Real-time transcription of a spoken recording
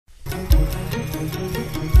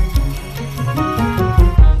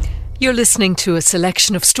You're listening to a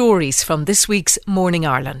selection of stories from this week's Morning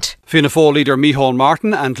Ireland. Fianna Fáil leader Micheál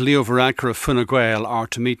Martin and Leo Varadkar of Fine Gael are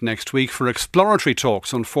to meet next week for exploratory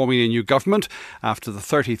talks on forming a new government after the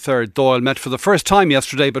 33rd Dáil met for the first time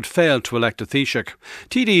yesterday but failed to elect a Taoiseach.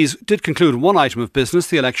 TDs did conclude one item of business,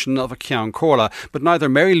 the election of a Ceann Comhairle, but neither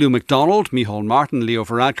Mary Lou McDonald, Micheál Martin, Leo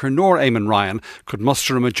Varadkar nor Eamon Ryan could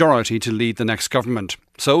muster a majority to lead the next government.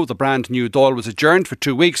 So the brand new Dáil was adjourned for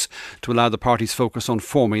 2 weeks to allow the party's focus on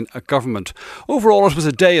forming a government. Overall, it was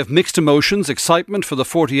a day of mixed emotions, excitement for the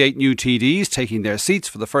 48 new TDs taking their seats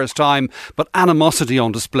for the first time, but animosity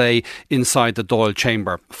on display inside the Dáil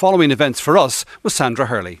chamber. Following events for us was Sandra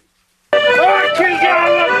Hurley.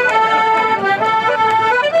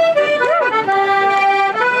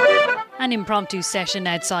 An impromptu session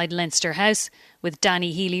outside Leinster House with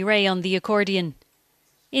Danny Healy-Rae on the accordion.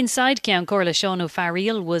 Inside, Ceann Comhairle Sean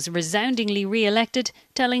O'Farrell was resoundingly re-elected,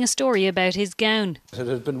 telling a story about his gown. It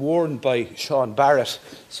had been worn by Sean Barrett,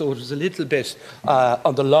 so it was a little bit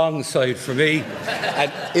on the long side for me.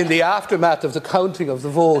 And in the aftermath of the counting of the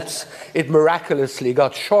votes, it miraculously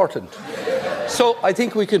got shortened. So I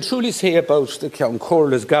think we can truly say about the Ceann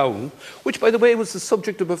Comhairle's gown, which, by the way, was the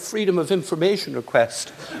subject of a Freedom of Information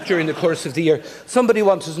request during the course of the year. Somebody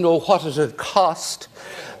wanted to know what it had cost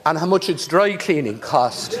and how much its dry cleaning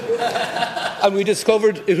cost. And we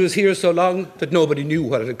discovered it was here so long that nobody knew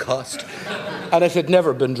what it had cost. And it had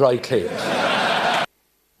never been dry cleaned.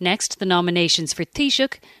 Next, the nominations for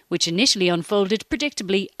Taoiseach, which initially unfolded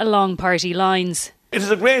predictably along party lines. It is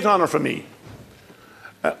a great honour for me.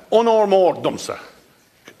 Honor mór domsa.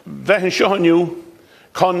 Bheithin seohanniu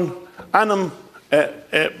con anam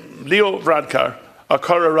Leo Varadkar a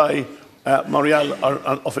Curarai Marial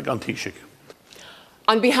Offic an Taoiseach.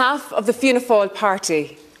 On behalf of the Fianna Fáil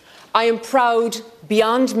Party, I am proud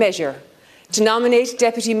beyond measure to nominate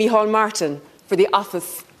Deputy Micheál Martin for the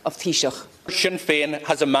office of Taoiseach. Sinn Féin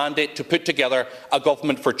has a mandate to put together a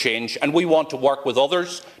government for change, and we want to work with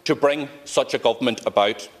others to bring such a government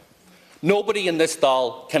about. Nobody in this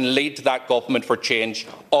Dáil can lead that government for change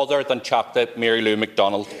other than Chapta Mary Lou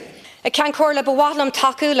McDonald. Ceann Comhairle bawatlam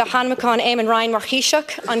taku le Hanmacán Eamon Ryan mar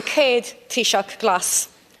Taoiseach an céad Taoiseach glas.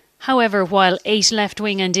 However, while 8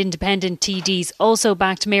 left-wing and independent TDs also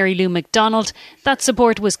backed Mary Lou McDonald, that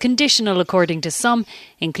support was conditional according to some,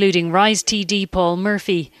 including Rise TD Paul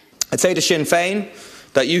Murphy. I'd say to Sinn Féin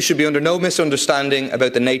that you should be under no misunderstanding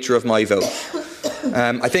about the nature of my vote.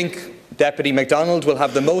 I think Deputy McDonald will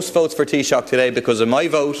have the most votes for Taoiseach today because of my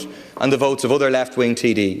vote and the votes of other left-wing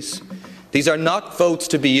TDs. These are not votes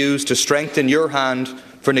to be used to strengthen your hand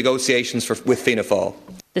for negotiations with Fianna Fáil.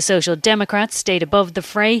 The Social Democrats stayed above the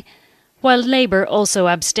fray, while Labour also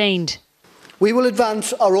abstained. We will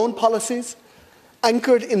advance our own policies,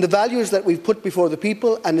 anchored in the values that we've put before the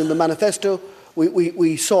people and in the manifesto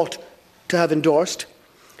we sought to have endorsed.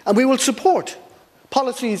 And we will support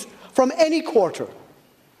policies from any quarter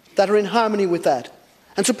that are in harmony with that,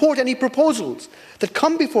 and support any proposals that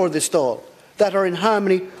come before this Dáil that are in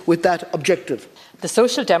harmony with that objective. The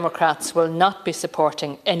Social Democrats will not be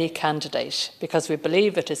supporting any candidate because we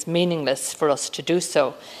believe it is meaningless for us to do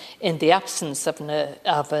so in the absence of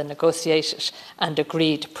a negotiated and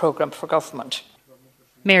agreed programme for government.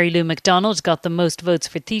 Mary Lou McDonald got the most votes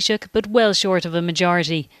for Taoiseach, but well short of a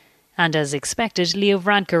majority. And as expected, Leo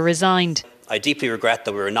Varadkar resigned. I deeply regret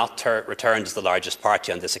that we were not returned as the largest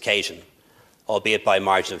party on this occasion, albeit by a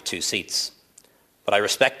margin of 2 seats. But I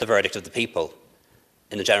respect the verdict of the people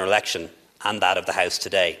in the general election and that of the House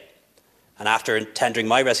today. And after tendering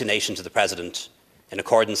my resignation to the President, in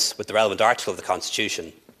accordance with the relevant article of the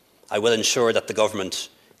Constitution, I will ensure that the Government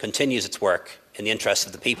continues its work in the interests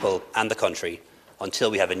of the people and the country until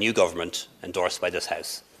we have a new government endorsed by this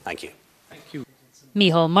House. Thank you. Thank you.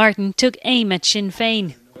 Micheál Martin took aim at Sinn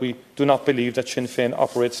Féin. We do not believe that Sinn Féin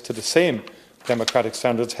operates to the same democratic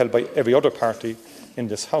standards held by every other party in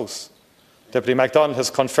this House. Deputy MacDonald has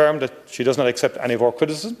confirmed that she does not accept any of our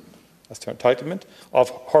criticism, as to her entitlement,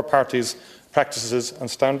 of her party's practices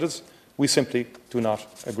and standards. We simply do not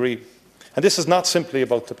agree. And this is not simply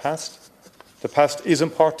about the past. The past is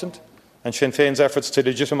important, and Sinn Féin's efforts to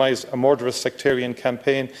legitimise a murderous sectarian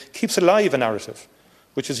campaign keeps alive a narrative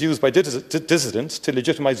which is used by dissidents to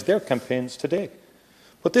legitimise their campaigns today.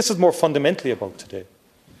 But this is more fundamentally about today.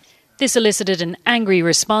 This elicited an angry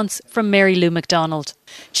response from Mary Lou McDonald.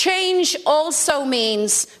 Change also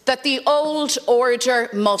means that the old order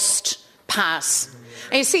must pass.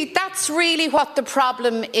 And you see, that's really what the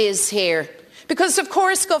problem is here. Because, of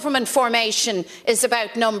course, government formation is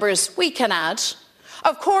about numbers we can add.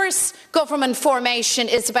 Of course, government formation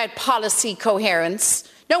is about policy coherence.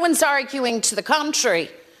 No one's arguing to the contrary.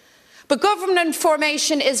 But government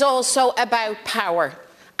formation is also about power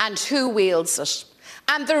and who wields it.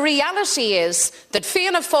 And the reality is that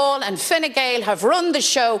Fianna Fáil and Fine Gael have run the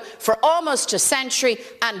show for almost a century,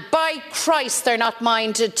 and by Christ, they're not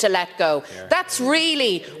minded to let go. That's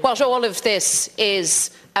really what all of this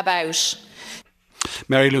is about.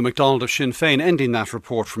 Mary Lou McDonald of Sinn Féin, ending that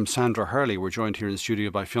report from Sandra Hurley. We're joined here in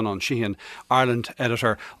studio by Fionn Sheehan, Ireland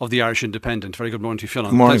editor of the Irish Independent. Very good morning to you, Fionn.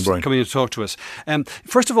 Good morning, Thanks Brian. for coming in to talk to us.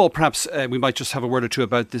 First of all, perhaps we might just have a word or two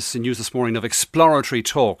about this news this morning of exploratory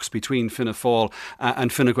talks between Fianna Fáil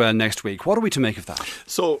and Fine Gael next week. What are we to make of that?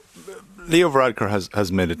 So, Leo Varadkar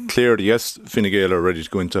has made it clear that yes, Fine Gael are ready to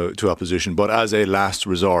go into opposition, but as a last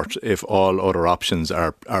resort, if all other options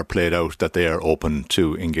are played out, that they are open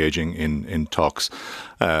to engaging in talks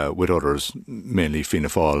with others, mainly Fianna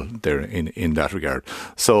Fáil there in that regard.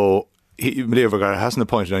 So Leo Varadkar hasn't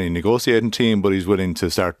appointed any negotiating team, but he's willing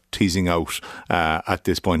to start teasing out at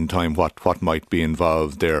this point in time what might be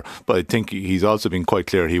involved there. But I think he's also been quite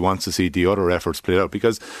clear he wants to see the other efforts played out,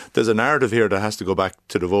 because there's a narrative here that has to go back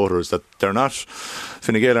to the voters that they're not,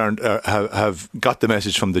 Fine Gael have got the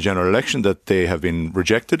message from the general election that they have been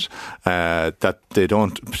rejected, that they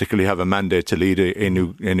don't particularly have a mandate to lead a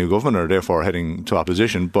new government, or therefore heading to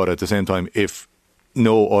opposition. But at the same time, if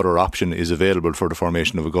no other option is available for the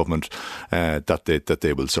formation of a government, that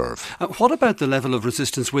they will serve. What about the level of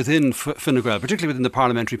resistance within Fine Gael, particularly within the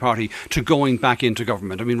parliamentary party, to going back into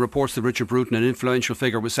government? I mean, reports that Richard Bruton, an influential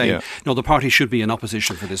figure, was saying, no, the party should be in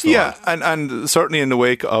opposition for this. Yeah, and certainly in the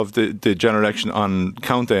wake of the general election on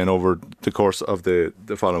Count Day and over the course of the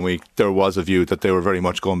following week, there was a view that they were very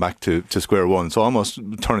much going back to square one. So almost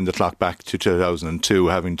turning the clock back to 2002,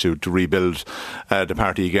 having to rebuild the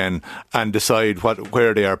party again and decide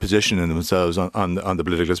where they are positioning themselves on the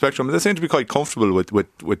political spectrum. And they seem to be quite comfortable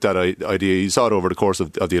with that idea. You saw it over the course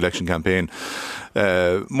of the election campaign.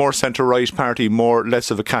 More centre-right party,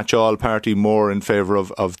 less of a catch-all party, more in favour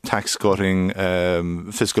of tax cutting,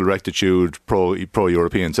 fiscal rectitude,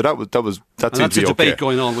 pro-European. So that seems to be okay. That's a debate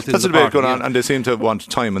going on within the party. That's a debate going on, and they seem to want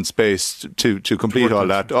time and space to complete all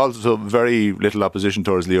that. Also, very little opposition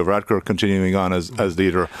towards Leo Varadkar continuing on as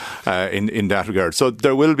leader in that regard. So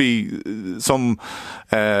there will be some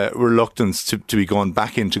reluctance to be going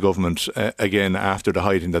back into government again after the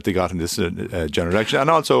hiding that they got in this general election, and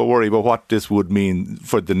also a worry about what this would mean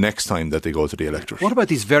for the next time that they go to the electorate. What about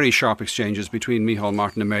these very sharp exchanges between Micheál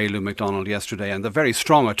Martin and Mary Lou McDonald yesterday, and the very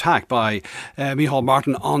strong attack by Micheál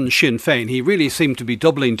Martin on Sinn Féin? He really seemed to be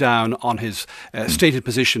doubling down on his stated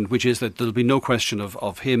position, which is that there'll be no question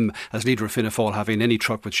of him as leader of Fianna Fáil having any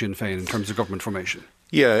truck with Sinn Féin in terms of government formation.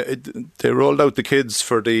 Yeah, they rolled out the kids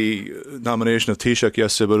for the nomination of Taoiseach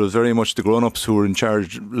yesterday, but it was very much the grown-ups who were in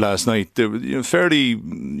charge last night. There were fairly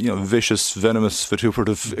vicious, venomous,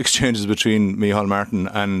 vituperative exchanges between Micheál Martin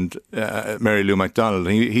and Mary Lou McDonald.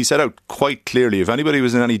 He set out quite clearly, if anybody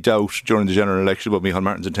was in any doubt during the general election about Micheál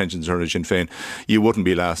Martin's intentions in Sinn Féin, you wouldn't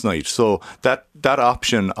be last night. So that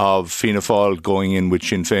option of Fianna Fáil going in with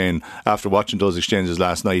Sinn Féin, after watching those exchanges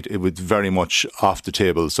last night, it was very much off the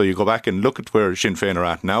table. So you go back and look at where Sinn Féin are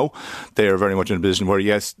at now. They are very much in a position where,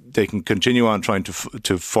 yes, they can continue on trying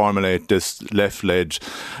to formulate this left-led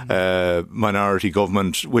minority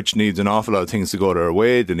government, which needs an awful lot of things to go their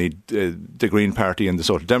way. They need the Green Party and the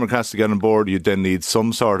Social Democrats to get on board. You then need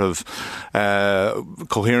some sort of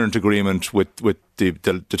coherent agreement with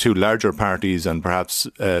the two larger parties and perhaps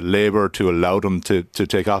Labour to allow them to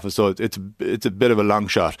take office. So it's a bit of a long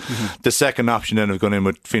shot. Mm-hmm. The second option then of going in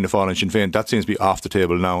with Fianna Fáil and Sinn Féin, that seems to be off the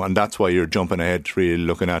table now, and that's why you're jumping ahead, really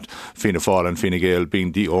looking at Fianna Fáil and Fine Gael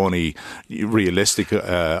being the only realistic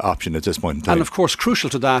option at this point in time. And of course, crucial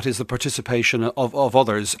to that is the participation of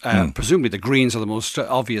others. Presumably the Greens are the most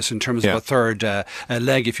obvious in terms of a third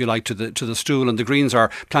leg, if you like, to the stool, and the Greens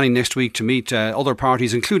are planning next week to meet other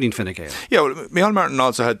parties, including Fine Gael. Yeah, well, Micheál Martin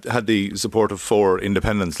also had the support of 4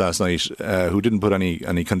 independents last night who didn't put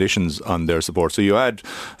any conditions on their support. So you add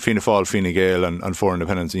Fianna Fáil, Fine Gael and 4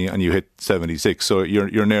 independents and you hit 76. So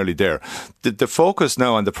you're nearly there. The focus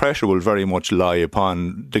now and the pressure will very much lie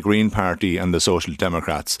upon the Green Party and the Social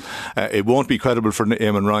Democrats. It won't be credible for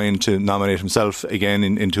Eamon Ryan to nominate himself again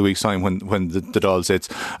in 2 weeks' time when the Dáil sits,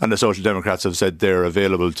 and the Social Democrats have said they're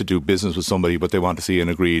available to do business with somebody, but they want to see an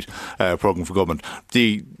agreed programme for government.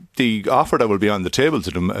 The the offer that will be on the table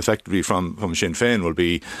to them, effectively from Sinn Féin, will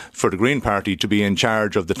be for the Green Party to be in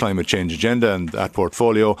charge of the climate change agenda and that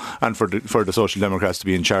portfolio, and for the Social Democrats to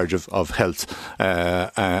be in charge of health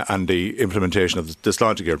and the implementation of the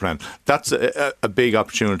Sláintecare plan. That's a big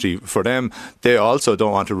opportunity for them. They also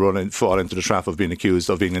don't want to fall into the trap of being accused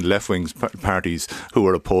of being in left-wing parties who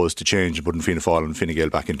are opposed to change and putting Fianna Fáil and Fine Gael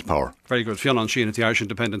back into power. Very good. Fionn Sheehan at the Irish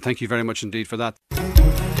Independent, thank you very much indeed for that.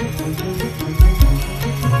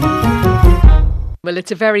 Well,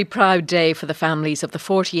 it's a very proud day for the families of the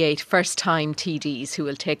 48 first-time TDs who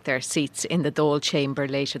will take their seats in the Dáil chamber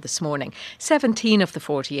later this morning. 17 of the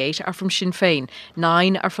 48 are from Sinn Féin,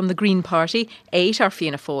 9 are from the Green Party, 8 are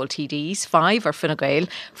Fianna Fáil TDs, 5 are Fine Gael,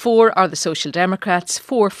 4 are the Social Democrats,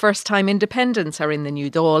 4 first-time independents are in the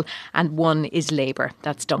new Dáil, and 1 is Labour.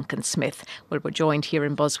 That's Duncan Smith. Well, we're joined here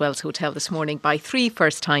in Boswell's Hotel this morning by 3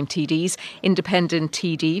 first-time TDs, Independent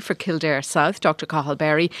TD for Kildare South, Dr Cathal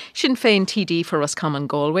Berry, Sinn Féin TD for Roscommon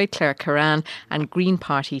Galway, Claire Curran, and Green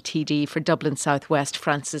Party TD for Dublin South West,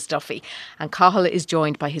 Francis Duffy. And Cathal is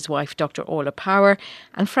joined by his wife, Dr Orla Power,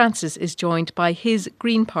 and Francis is joined by his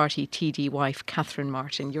Green Party TD wife, Catherine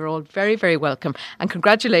Martin. You're all very, very welcome, and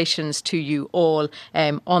congratulations to you all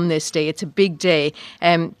on this day. It's a big day.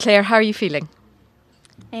 Claire, how are you feeling?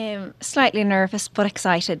 Slightly nervous but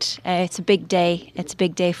excited. It's a big day. It's a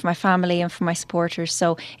big day for my family and for my supporters,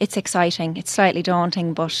 so it's exciting. It's slightly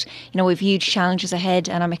daunting, but we've huge challenges ahead,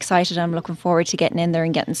 and I'm excited. I'm looking forward to getting in there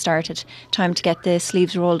and getting started. Time to get the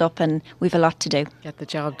sleeves rolled up, and we've a lot to do. Get the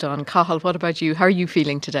job done. Cathal, what about you? How are you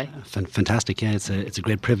feeling today? Fantastic, yeah. It's a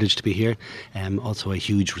great privilege to be here. Also a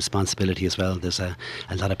huge responsibility as well. There's a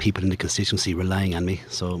lot of people in the constituency relying on me,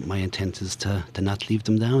 so my intent is to not leave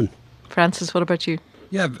them down. Francis, what about you?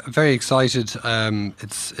 Yeah, very excited.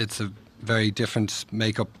 It's a very different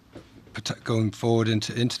makeup going forward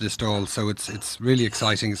into this Dáil, so it's really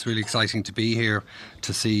exciting. It's really exciting to be here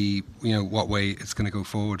to see what way it's going to go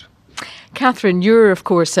forward. Catherine, you're of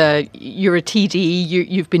course you're a TD.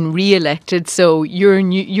 You've been re-elected, so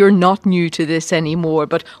you're not new to this anymore.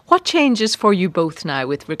 But what changes for you both now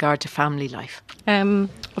with regard to family life? Well,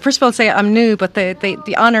 first of all, say I'm new, but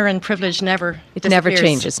the honour and privilege never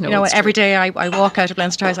changes. No, every day I walk out of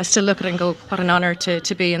Leinster House, I still look at it and go, what an honour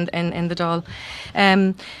to be in the Dáil.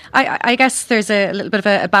 I guess there's a little bit of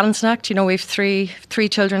a balancing act. We've three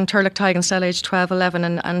children, Turlough, Tig and Stella, aged 12,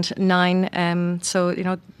 11 and 9. So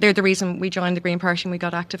they're the reason we joined the Green Party and we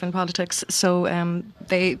got active in politics. So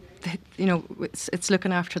it's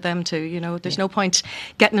looking after them too. There's no point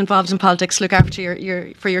getting involved in politics. Look after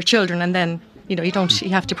your children, and then you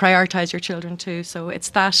have to prioritise your children too. So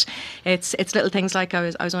it's little things like I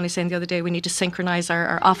was only saying the other day, we need to synchronise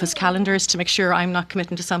our office calendars to make sure I'm not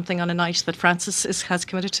committing to something on a night that Francis has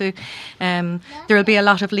committed to. There will be a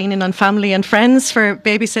lot of leaning on family and friends for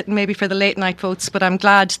babysitting, maybe for the late night votes, but I'm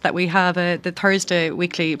glad that we have the Thursday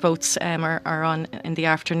weekly votes are on in the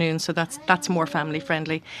afternoon, so that's more family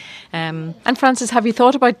friendly. And Francis, have you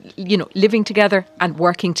thought about living together and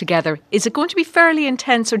working together? Is it going to be fairly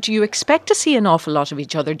intense, or do you expect to see an awful lot of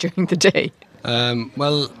each other during the day?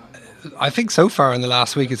 Well, I think so far in the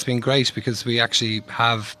last week it's been great, because we actually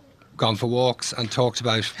have gone for walks and talked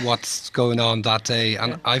about what's going on that day,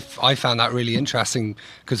 and I found that really interesting,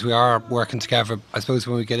 because we are working together. I suppose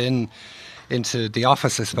when we get into the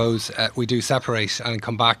office, I suppose we do separate and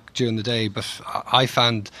come back during the day, but I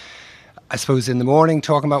found, I suppose, in the morning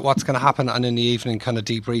talking about what's going to happen, and in the evening kind of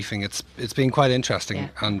debriefing. It's been quite interesting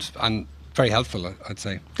and very helpful, I'd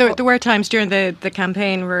say. There were times during the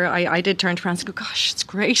campaign where I did turn to France and go, gosh, it's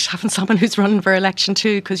great having someone who's running for election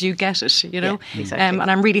too, because you get it, Yeah, exactly. And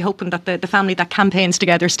I'm really hoping that the family that campaigns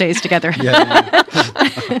together stays together.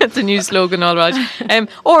 That's a new slogan, all right.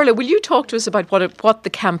 Orla, will you talk to us about what the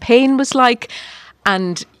campaign was like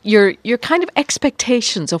and your kind of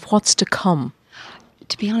expectations of what's to come?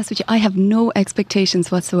 To be honest with you, I have no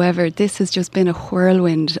expectations whatsoever. This has just been a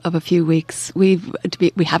whirlwind of a few weeks. We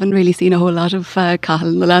haven't really seen a whole lot of Cathal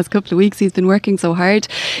in the last couple of weeks. He's been working so hard.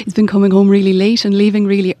 He's been coming home really late and leaving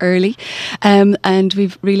really early. And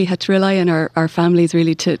we've really had to rely on our families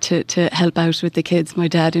really to help out with the kids. My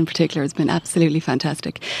dad in particular has been absolutely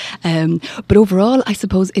fantastic. But overall, I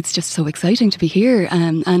suppose it's just so exciting to be here.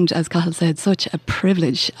 And as Cathal said, such a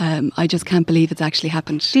privilege. I just can't believe it's actually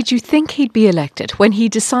happened. Did you think he'd be elected when he he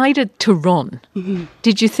decided to run. Mm-hmm.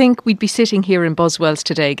 Did you think we'd be sitting here in Boswells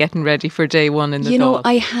today getting ready for day one in the Dáil?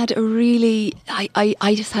 I had a really,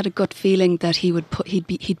 I just had a gut feeling that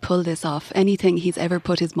he'd pull this off. Anything he's ever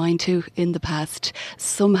put his mind to in the past,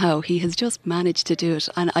 somehow he has just managed to do it.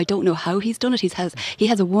 And I don't know how he's done it. He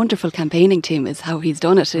has a wonderful campaigning team, is how he's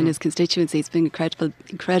done it in his constituency. It's been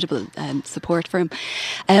incredible support for him.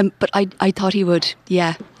 But I thought he would,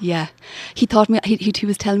 yeah. He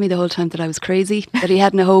was telling me the whole time that I was crazy, that he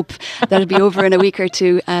hadn't a hope that it'd be over in a week or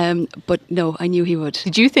two. But no, I knew he would.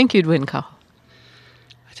 Did you think you'd win, Cathal?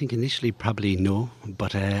 I think initially probably no,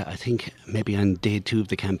 but I think maybe on day 2 of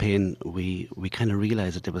the campaign we kind of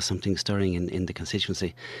realised that there was something stirring in the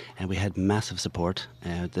constituency, and we had massive support.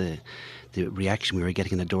 The reaction we were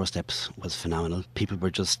getting on the doorsteps was phenomenal. People were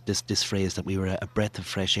just, this phrase that we were a breath of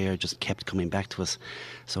fresh air just kept coming back to us.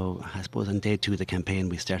 So I suppose on day 2 of the campaign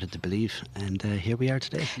we started to believe, and here we are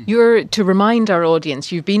today. To remind our audience,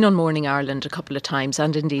 you've been on Morning Ireland a couple of times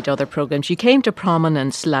and indeed other programmes. You came to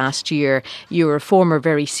prominence last year. You were a former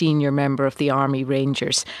very senior member of the Army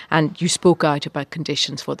Rangers, and you spoke out about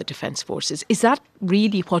conditions for the Defence Forces. Is that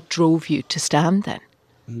really what drove you to stand then?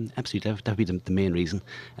 Absolutely, that would be the main reason.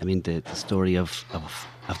 I mean, the story of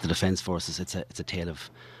the Defence Forces, it's a tale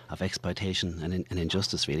of exploitation and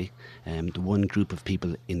injustice, really. The one group of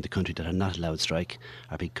people in the country that are not allowed strike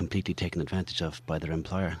are being completely taken advantage of by their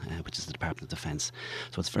employer, which is the Department of Defence.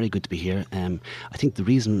 So it's very good to be here. I think the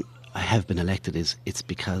reason I have been elected it's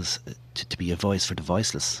because to be a voice for the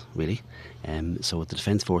voiceless, really. So the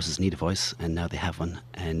Defence Forces need a voice, and now they have one.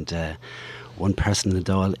 And one person in the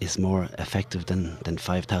Dáil is more effective than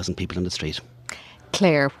 5,000 people on the street.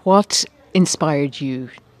 Claire, what inspired you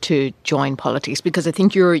to join politics? Because I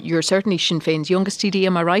think you're certainly Sinn Féin's youngest TD,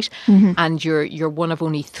 am I right? Mm-hmm. And you're one of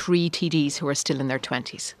only 3 TDs who are still in their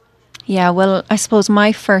 20s. Yeah, well, I suppose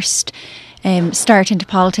my first start into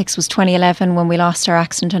politics was 2011 when we lost our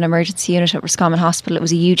accident and emergency unit at Roscommon Hospital. It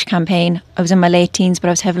was a huge campaign. I was in my late teens, but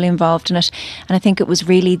I was heavily involved in it. And I think it was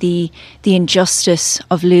really the injustice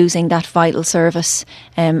of losing that vital service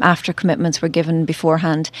after commitments were given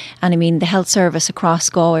beforehand. And I mean, the health service across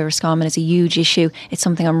Galway, Roscommon is a huge issue. It's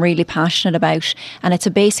something I'm really passionate about. And it's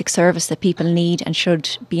a basic service that people need and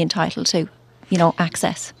should be entitled to,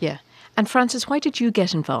 access. Yeah. And Francis, why did you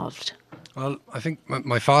get involved? Well, I think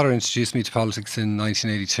my father introduced me to politics in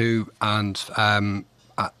 1982, and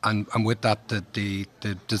with that the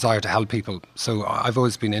desire to help people. So I've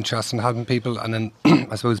always been interested in helping people, and then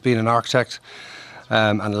I suppose being an architect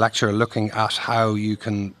and a lecturer, looking at how you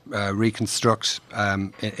can reconstruct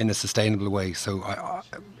in a sustainable way. So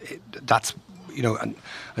that's and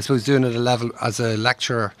I suppose doing it at a level as a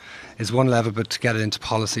lecturer is one level, but to get it into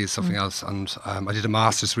policy is something else. And I did a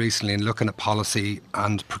master's recently in looking at policy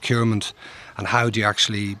and procurement and how do you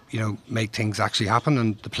actually, make things actually happen.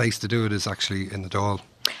 And the place to do it is actually in the Dáil.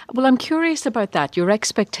 Well, I'm curious about that, your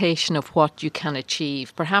expectation of what you can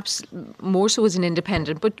achieve, perhaps more so as an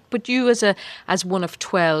independent, but you as one of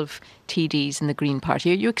 12 TDs in the Green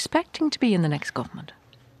Party, are you expecting to be in the next government?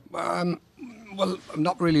 Well, I'm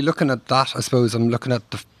not really looking at that. I suppose I'm looking at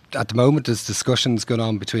at the moment there's discussions going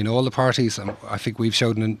on between all the parties, and I think we've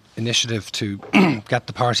showed an initiative to get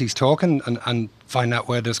the parties talking and find out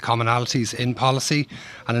where there's commonalities in policy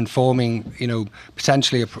and informing,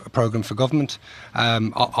 potentially a programme for government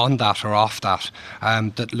on that or off that,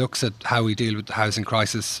 that looks at how we deal with the housing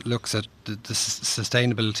crisis, looks at the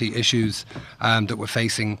sustainability issues that we're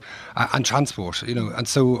facing, and transport, and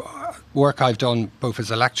so work I've done both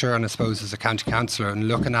as a lecturer and I suppose as a county councillor, and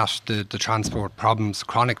looking at the transport problems,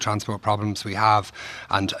 chronic transport problems we have,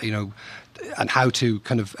 and and how to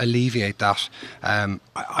kind of alleviate that.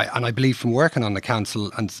 I believe from working on the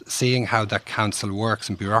council and seeing how that council works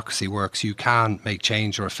and bureaucracy works, you can make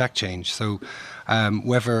change or affect change. So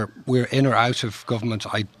whether we're in or out of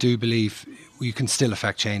government, I do believe you can still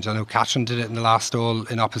affect change. I know Catherine did it in the last Dáil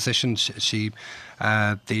in opposition. She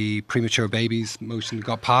the premature babies motion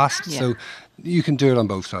got passed. Yeah. So you can do it on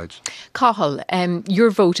both sides. Cathal, your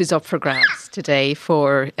vote is up for grabs today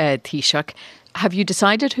for Taoiseach. Have you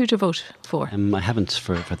decided who to vote for? I haven't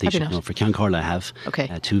for Taoiseach. No, for Ceann Comhairle I have. Okay.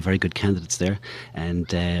 2 very good candidates there,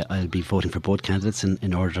 and I'll be voting for both candidates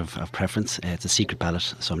in order of preference. It's a secret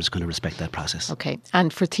ballot, so I'm just going to respect that process. Okay.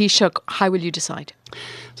 And for Taoiseach, how will you decide?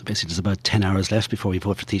 So basically there's about 10 hours left before we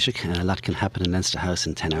vote for Taoiseach, and a lot can happen in Leinster House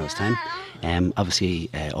in 10 hours' time. Obviously,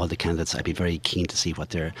 all the candidates, I'd be very keen to see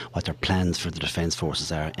what their plans for the Defence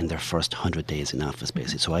Forces are in their first 100 days in office,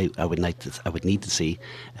 basically. So I would need to see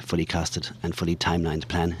a fully costed and fully timelined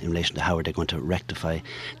plan in relation to how are they going to rectify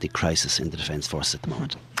the crisis in the Defence Forces at the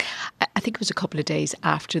moment. I think it was a couple of days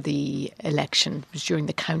after the election, it was during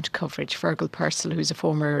the count coverage, Fergal Purcell, who's a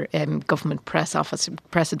former government press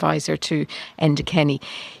advisor to Enda Kenny,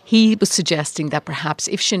 he was suggesting that perhaps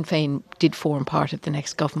if Sinn Féin did form part of the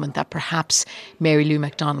next government, that perhaps Mary Lou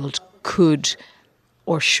McDonald could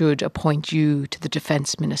or should appoint you to the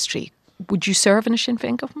Defence Ministry. Would you serve in a Sinn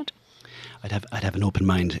Féin government? I'd have an open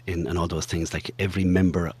mind in all those things. Like, every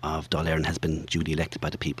member of Dáil Éireann has been duly elected by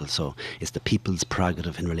the people, so it's the people's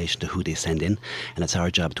prerogative in relation to who they send in, and it's our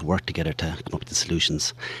job to work together to come up with the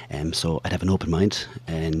solutions. So I'd have an open mind,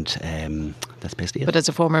 and that's basically it. But as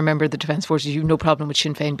a former member of the Defence Forces, you have no problem with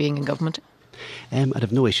Sinn Féin being in government? I'd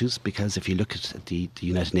have no issues, because if you look at the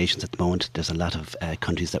United Nations at the moment, there's a lot of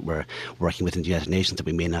countries that we're working with in the United Nations that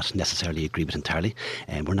we may not necessarily agree with entirely.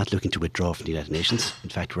 We're not looking to withdraw from the United Nations. In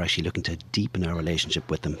fact, we're actually looking to deepen our relationship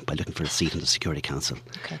with them by looking for a seat in the Security Council.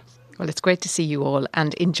 Okay. Well, it's great to see you all,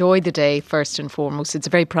 and enjoy the day first and foremost. It's a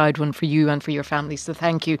very proud one for you and for your family, so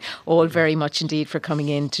thank you all very much indeed for coming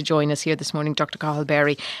in to join us here this morning. Dr. Cathal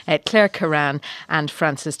Berry, Claire Curran and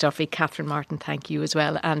Francis Duffy. Catherine Martin, thank you as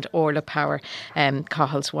well, and Orla Power,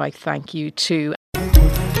 Cathal's wife, thank you too.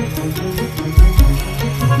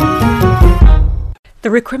 The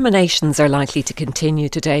recriminations are likely to continue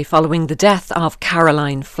today following the death of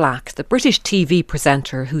Caroline Flack. The British TV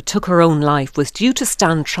presenter who took her own life was due to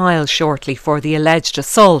stand trial shortly for the alleged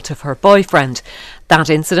assault of her boyfriend. That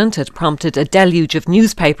incident had prompted a deluge of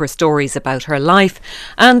newspaper stories about her life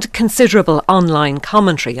and considerable online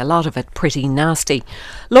commentary, a lot of it pretty nasty.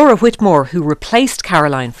 Laura Whitmore, who replaced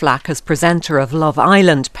Caroline Flack as presenter of Love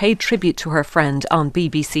Island, paid tribute to her friend on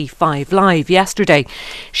BBC 5 Live yesterday.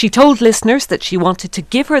 She told listeners that she wanted to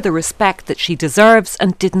give her the respect that she deserves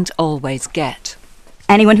and didn't always get.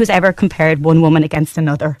 Anyone who's ever compared one woman against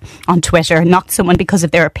another on Twitter, knocked someone because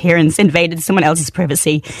of their appearance, invaded someone else's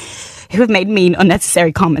privacy, who have made mean,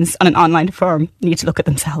 unnecessary comments on an online forum, need to look at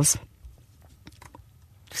themselves.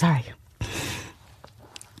 Sorry.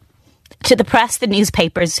 To the press, the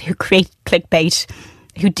newspapers who create clickbait,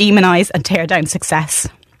 who demonise and tear down success,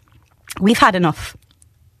 we've had enough.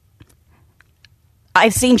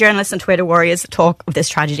 I've seen journalists and Twitter warriors talk of this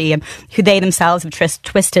tragedy and who they themselves have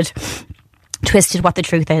twisted what the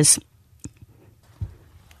truth is.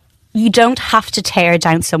 You don't have to tear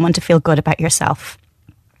down someone to feel good about yourself.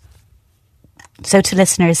 So to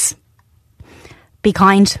listeners, be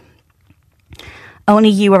kind. Only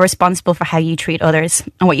you are responsible for how you treat others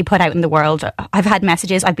and what you put out in the world. I've had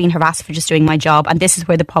messages, I've been harassed for just doing my job, and this is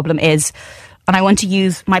where the problem is. And I want to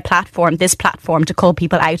use my platform, this platform, to call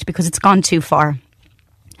people out because it's gone too far.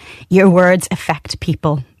 Your words affect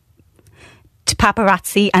people. To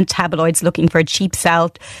paparazzi and tabloids looking for a cheap sell,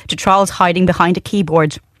 to trolls hiding behind a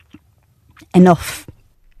keyboard. Enough.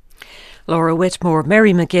 Laura Whitmore.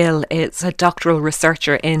 Mary McGill is a doctoral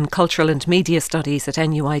researcher in cultural and media studies at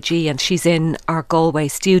NUIG, and she's in our Galway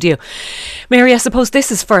studio. Mary, I suppose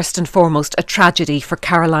this is first and foremost a tragedy for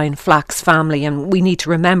Caroline Flack's family, and we need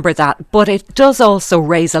to remember that, but it does also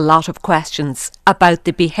raise a lot of questions about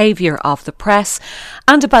the behaviour of the press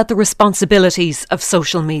and about the responsibilities of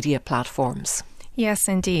social media platforms. Yes,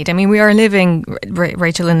 indeed. I mean, we are living,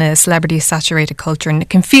 Rachel, in a celebrity-saturated culture, and it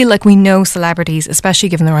can feel like we know celebrities, especially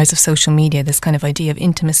given the rise of social media, this kind of idea of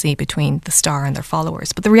intimacy between the star and their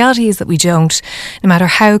followers. But the reality is that we don't, no matter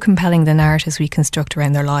how compelling the narratives we construct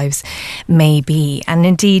around their lives may be. And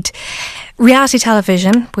indeed, reality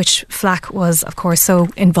television, which Flack was, of course, so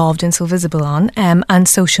involved in, so visible on, and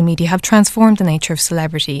social media have transformed the nature of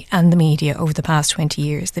celebrity and the media over the past 20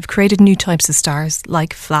 years. They've created new types of stars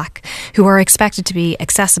like Flack, who are expected to be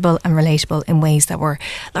accessible and relatable in ways that were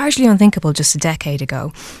largely unthinkable just a decade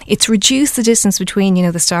ago. It's reduced the distance between,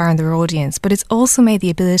 the star and their audience, but it's also made the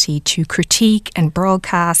ability to critique and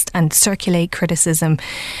broadcast and circulate criticism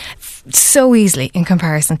so easily in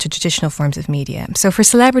comparison to traditional forms of media. So for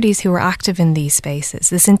celebrities who are active in these spaces,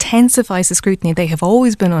 this intensifies the scrutiny they have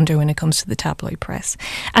always been under when it comes to the tabloid press.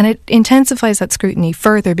 And it intensifies that scrutiny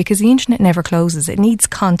further because the internet never closes. It needs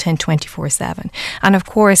content 24/7. And of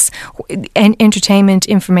course, entertainment,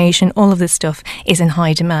 information, all of this stuff is in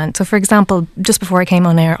high demand. So for example, just before I came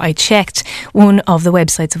on air, I checked one of the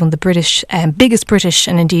websites of one of the British, biggest British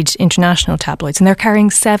and indeed international tabloids, and they're carrying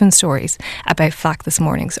 7 stories about Flack this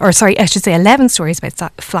morning. Or sorry, I should say 11 stories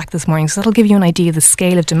about Flack this morning. So that'll give you an idea of the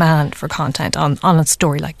scale of demand for content on a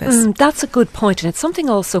story like this. That's a good point. And it's something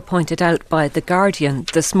also pointed out by The Guardian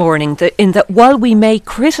this morning, in that while we may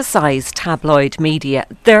criticise tabloid media,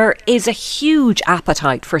 there is a huge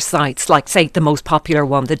appetite for sites like, say, the most popular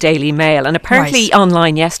one, the Daily Mail. And apparently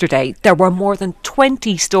online yesterday, there were more than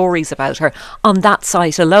 20 stories about her on that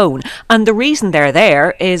site alone. And the reason they're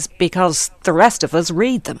there is because the rest of us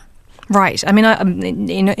read them. Right. I mean,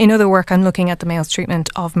 in other work, I'm looking at the Mail's treatment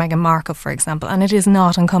of Meghan Markle, for example, and it is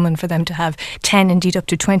not uncommon for them to have 10, indeed up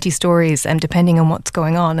to 20 stories, depending on what's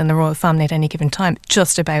going on in the royal family at any given time,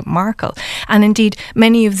 just about Markle. And indeed,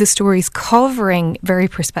 many of the stories covering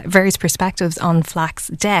various perspectives on Flack's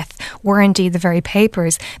death were indeed the very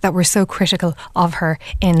papers that were so critical of her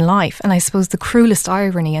in life. And I suppose the cruelest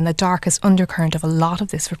irony and the darkest undercurrent of a lot of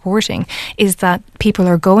this reporting is that people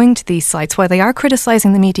are going to these sites, while they are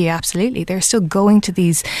criticising the media, absolutely, they're still going to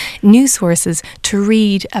these news sources to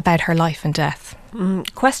read about her life and death.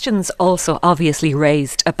 Questions also obviously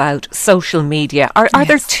raised about social media. Are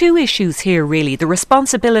there two issues here, really? The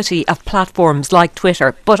responsibility of platforms like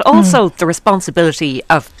Twitter, but also the responsibility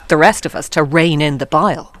of the rest of us to rein in the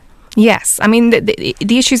bile. Yes, I mean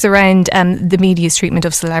the issues around the media's treatment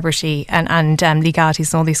of celebrity and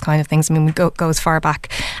legalities and all these kind of things. I mean, we go as far back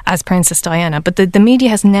as Princess Diana, but the media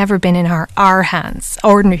has never been in our hands,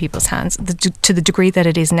 ordinary people's hands, to the degree that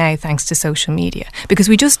it is now, thanks to social media. Because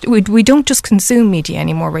we don't just consume media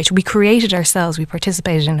anymore, Rachel. We create it ourselves. We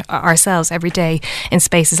participate in ourselves every day in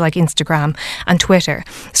spaces like Instagram and Twitter.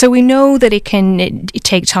 So we know that it can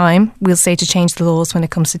take time. We'll say to change the laws when it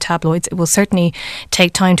comes to tabloids. It will certainly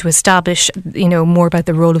take time to establish, more about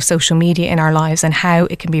the role of social media in our lives and how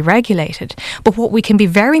it can be regulated. But what we can be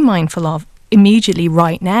very mindful of immediately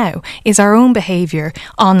right now is our own behaviour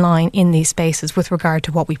online in these spaces, with regard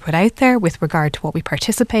to what we put out there, with regard to what we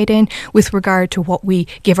participate in, with regard to what we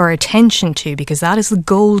give our attention to, because that is the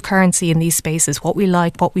gold currency in these spaces: what we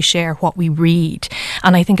like, what we share, what we read.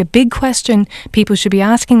 And I think a big question people should be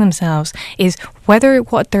asking themselves is whether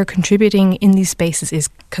what they're contributing in these spaces is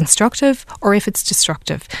constructive or if it's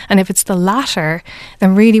destructive. And if it's the latter,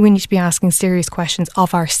 then really we need to be asking serious questions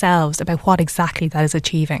of ourselves about what exactly that is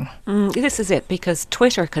achieving. This is it, because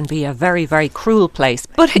Twitter can be a very, very cruel place,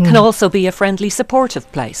 but it can also be a friendly,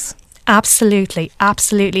 supportive place. Absolutely,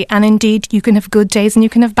 absolutely. And indeed, you can have good days and you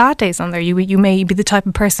can have bad days on there. You may be the type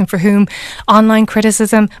of person for whom online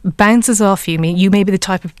criticism bounces off you. You may be the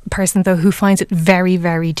type of person, though, who finds it very,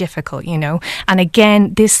 very difficult, And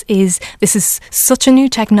again, this is such a new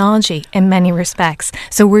technology in many respects.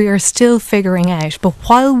 So we are still figuring out. But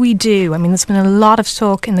while we do, there's been a lot of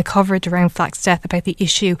talk in the coverage around Flack's death about the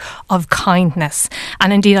issue of kindness.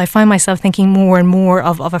 And indeed, I find myself thinking more and more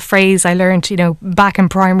of a phrase I learned, back in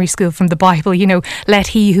primary school from the Bible, let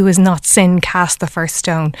he who has not sinned cast the first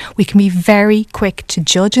stone. We can be very quick to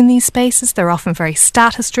judge in these spaces. They're often very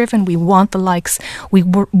status driven. We want the likes, we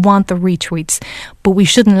want the retweets, but we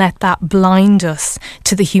shouldn't let that blind us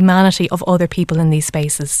to the humanity of other people in these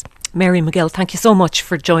spaces. Mary McGill, thank you so much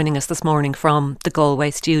for joining us this morning from the Galway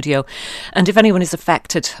studio. And if anyone is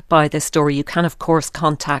affected by this story, you can of course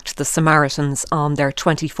contact the Samaritans on their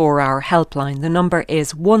 24-hour helpline. The number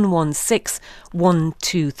is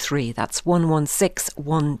 116123. That's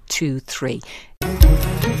 116123.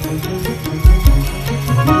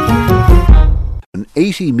 An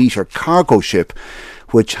 80-metre cargo ship,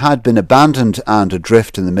 which had been abandoned and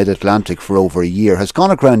adrift in the mid-Atlantic for over a year, has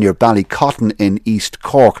gone aground near Ballycotton in East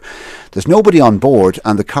Cork. There's nobody on board,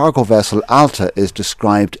 and the cargo vessel Alta is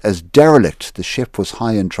described as derelict. The ship was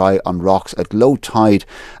high and dry on rocks at low tide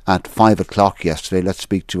at 5 o'clock yesterday. Let's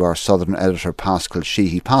speak to our southern editor, Paschal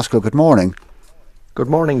Sheehy. Paschal, good morning. Good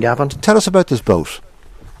morning, Gavin. Tell us about this boat.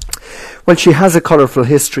 Well, she has a colourful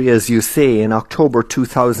history, as you say. In October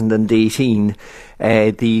 2018,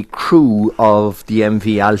 the crew of the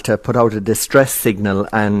MV Alta put out a distress signal,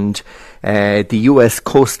 and the US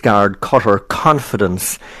Coast Guard cutter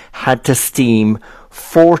Confidence had to steam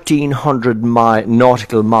 1,400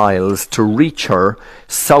 nautical miles to reach her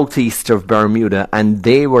southeast of Bermuda, and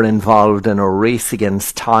they were involved in a race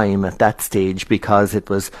against time at that stage because it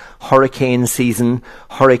was hurricane season.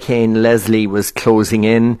 Hurricane Leslie was closing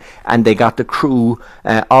in, and they got the crew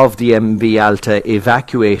of the MV Alta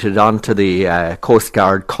evacuated onto the Coast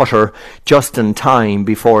Guard cutter just in time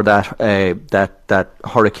before that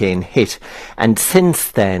hurricane hit. And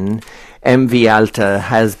since then, MV Alta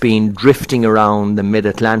has been drifting around the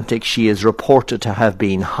mid-Atlantic. She is reported to have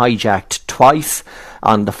been hijacked twice.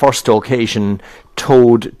 On the first occasion,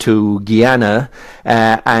 towed to Guyana,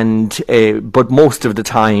 but most of the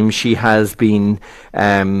time she has been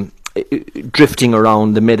drifting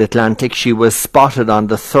around the mid-Atlantic. She was spotted on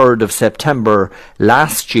the 3rd of September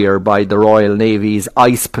last year by the Royal Navy's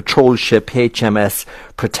ice patrol ship HMS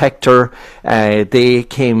Protector. They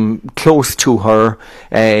came close to her,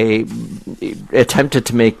 attempted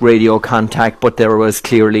to make radio contact, but there was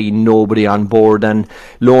clearly nobody on board, and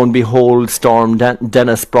lo and behold, Storm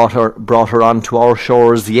Dennis brought her onto our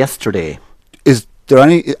shores yesterday. Is there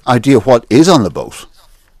any idea what is on the boat?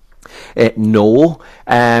 No.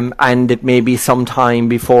 And it may be some time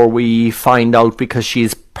before we find out, because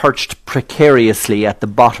she's perched precariously at the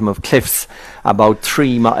bottom of cliffs about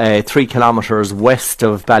 3 kilometres west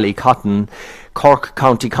of Ballycotton. Cork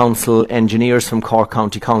County Council, engineers from Cork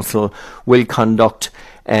County Council will conduct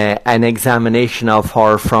an examination of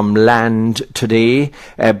her from land today,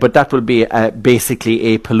 but that will be basically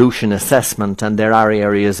a pollution assessment, and there are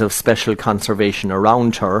areas of special conservation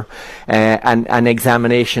around her. And an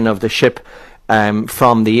examination of the ship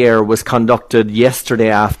from the air was conducted yesterday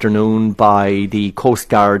afternoon by the Coast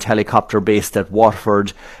Guard helicopter based at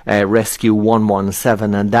Waterford, Rescue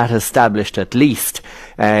 117, and that established at least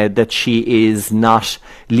that she is not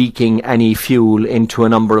leaking any fuel into a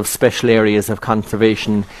number of special areas of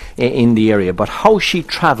conservation in the area. But how she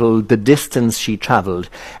travelled, the distance she travelled,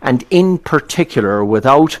 and in particular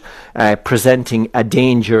without presenting a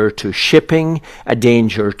danger to shipping, a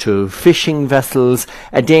danger to fishing vessels,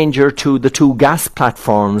 a danger to the 2 gas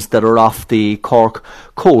platforms that are off the Cork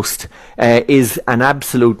coast, is an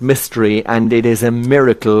absolute mystery, and it is a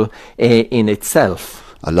miracle in itself.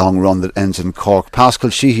 A long run that ends in Cork.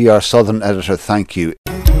 Pascal Sheehy, our Southern editor, thank you.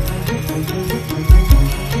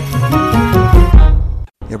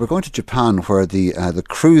 Yeah, we're going to Japan, where the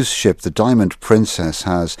cruise ship, the Diamond Princess,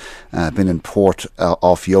 has been in port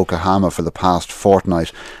off Yokohama for the past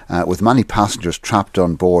fortnight, with many passengers trapped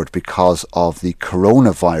on board because of the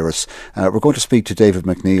coronavirus. We're going to speak to David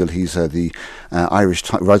McNeill. He's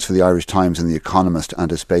writes for the Irish Times and The Economist,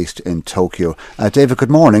 and is based in Tokyo. David,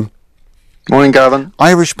 good morning. Morning, Gavin.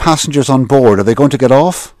 Irish passengers on board, are they going to get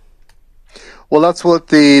off? Well, that's what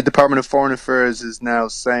the Department of Foreign Affairs is now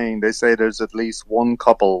saying. They say there's at least one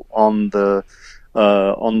couple on the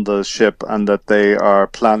ship, and that they are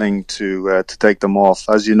planning to take them off.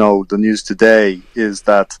 As you know, the news today is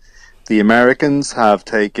that the Americans have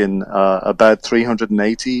taken about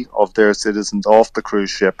 380 of their citizens off the cruise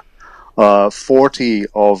ship. 40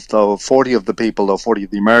 of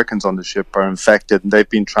the Americans on the ship are infected, and they've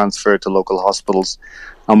been transferred to local hospitals.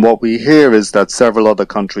 And what we hear is that several other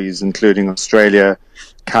countries, including Australia,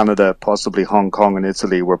 Canada, possibly Hong Kong and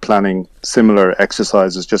Italy, were planning similar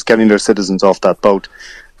exercises, just getting their citizens off that boat.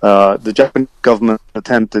 The Japanese government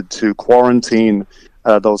attempted to quarantine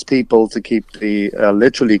those people to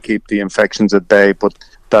literally keep the infections at bay, but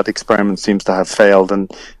that experiment seems to have failed.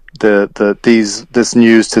 And this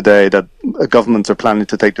news today that governments are planning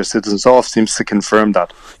to take their citizens off seems to confirm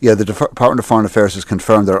that. Yeah, the Department of Foreign Affairs has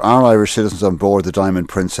confirmed there are Irish citizens on board the Diamond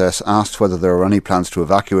Princess. Asked whether there are any plans to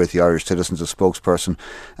evacuate the Irish citizens, a spokesperson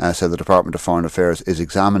said the Department of Foreign Affairs is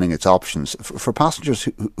examining its options. For passengers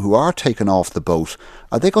who are taken off the boat,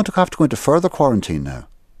 are they going to have to go into further quarantine now?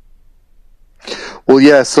 Well,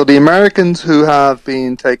 yes. So the Americans who have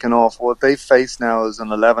been taken off, what they face now is an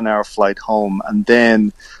 11-hour flight home, and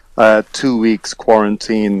then 2 weeks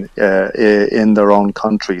quarantine in their own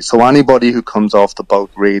country. So anybody who comes off the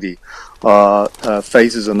boat really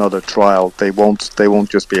faces another trial. They won't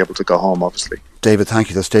just be able to go home, obviously. David, thank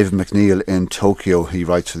you. That's David McNeill in Tokyo. He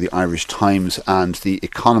writes for the Irish Times and The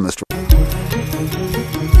Economist.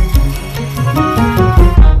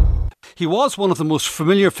 He was one of the most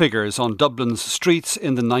familiar figures on Dublin's streets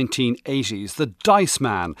in the 1980s. The Dice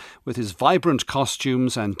Man, with his vibrant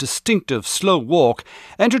costumes and distinctive slow walk,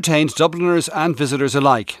 entertained Dubliners and visitors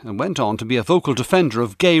alike, and went on to be a vocal defender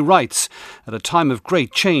of gay rights at a time of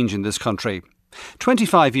great change in this country.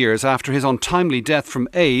 25 years after his untimely death from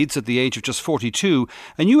AIDS at the age of just 42,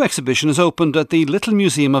 a new exhibition has opened at the Little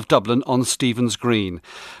Museum of Dublin on Stephen's Green.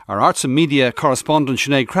 Our arts and media correspondent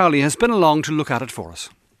Sinead Crowley has been along to look at it for us.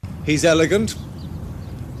 He's elegant,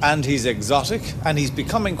 and he's exotic, and he's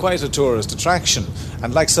becoming quite a tourist attraction.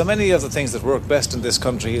 And like so many of the things that work best in this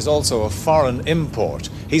country, he's also a foreign import.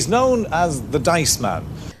 He's known as the Dice Man.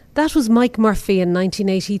 That was Mike Murphy in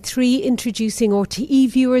 1983 introducing RTE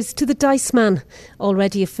viewers to the Dice Man.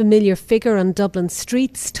 Already a familiar figure on Dublin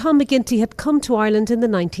streets, Tom McGinty had come to Ireland in the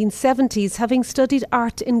 1970s, having studied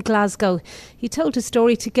art in Glasgow. He told his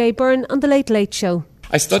story to Gay Byrne on The Late Late Show.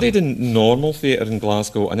 I studied in normal theatre in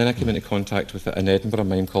Glasgow, and then I came into contact with an Edinburgh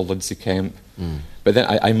mime called Lindsay Kemp. But then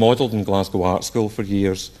I modelled in Glasgow Art School for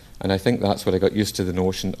years, and I think that's where I got used to the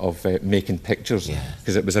notion of making pictures,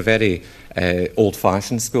 because it was a very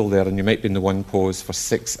old-fashioned school there, and you might be in the one pose for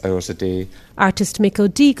 6 hours a day. Artist Mick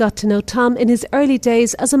O'Dea got to know Tom in his early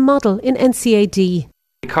days as a model in NCAD.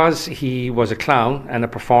 Because he was a clown and a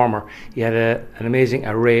performer, he had an amazing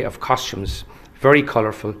array of costumes, very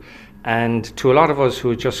colourful. And to a lot of us who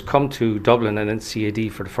had just come to Dublin and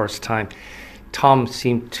NCAD for the first time, Tom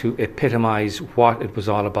seemed to epitomise what it was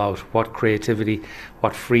all about, what creativity,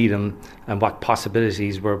 what freedom and what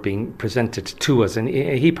possibilities were being presented to us, and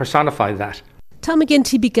he personified that. Tom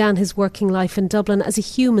McGinty began his working life in Dublin as a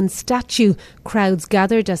human statue. Crowds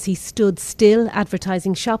gathered as he stood still,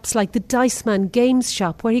 advertising shops like the Diceman Games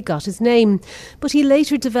shop where he got his name. But he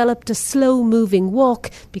later developed a slow-moving walk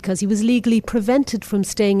because he was legally prevented from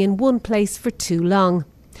staying in one place for too long.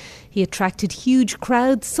 He attracted huge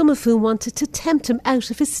crowds, some of whom wanted to tempt him out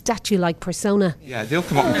of his statue-like persona. Yeah, they'll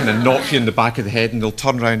come up and kind of knock you in the back of the head, and they'll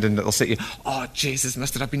turn around and they'll say to you, "Oh, Jesus,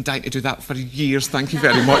 mister, I've been dying to do that for years, thank you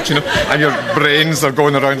very much," and your brains are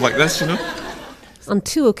going around like this, On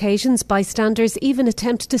 2 occasions, bystanders even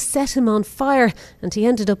attempted to set him on fire, and he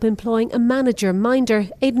ended up employing a manager minder,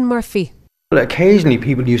 Aidan Murphy. Well, occasionally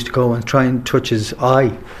people used to go and try and touch his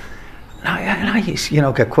eye. And I used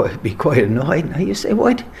to, be quite annoyed. And I used to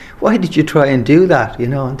say, why did you try and do that?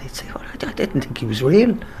 And they'd say, well, I didn't think he was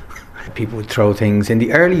real. People would throw things. In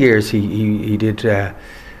the early years, he did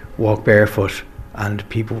walk barefoot, and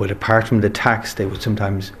people would, apart from the tacks, they would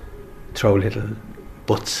sometimes throw little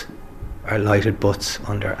butts or lighted butts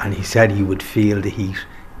under. And he said he would feel the heat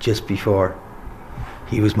just before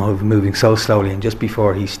he was moving so slowly, and just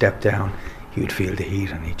before he stepped down, he would feel the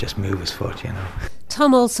heat and he'd just move his foot,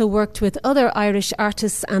 Tom also worked with other Irish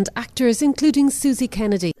artists and actors, including Susie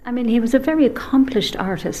Kennedy. I mean, he was a very accomplished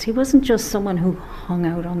artist. He wasn't just someone who hung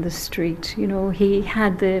out on the street. He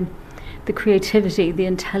had the creativity, the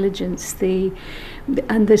intelligence,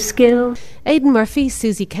 and the skill. Aidan Murphy,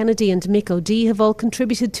 Susie Kennedy and Mick O'Dea have all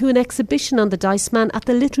contributed to an exhibition on the Diceman at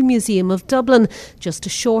the Little Museum of Dublin, just a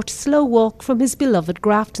short, slow walk from his beloved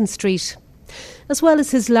Grafton Street. As well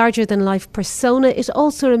as his larger-than-life persona, it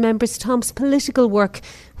also remembers Tom's political work,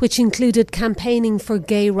 which included campaigning for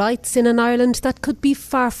gay rights in an Ireland that could be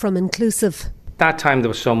far from inclusive. That time there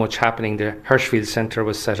was so much happening. The Hirschfield Centre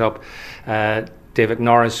was set up. David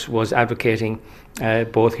Norris was advocating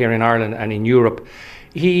both here in Ireland and in Europe.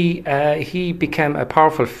 He became a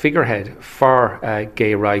powerful figurehead for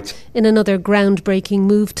gay rights. In another groundbreaking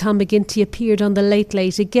move, Tom McGinty appeared on The Late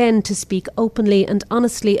Late again to speak openly and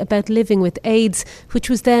honestly about living with AIDS, which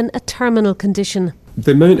was then a terminal condition.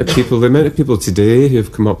 The amount of people today who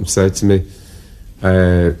have come up and said to me,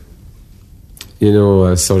 sorry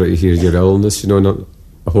to hear your illness,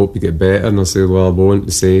 I hope you get better. And I say, well, I won't,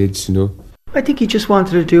 it's AIDS, I think he just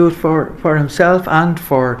wanted to do it for himself and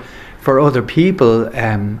for other people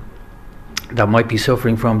that might be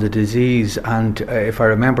suffering from the disease. And if I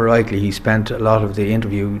remember rightly, he spent a lot of the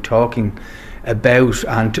interview talking about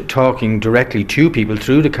and talking directly to people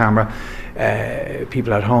through the camera,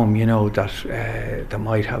 people at home, that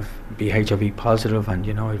might be HIV positive, and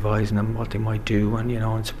advising them what they might do,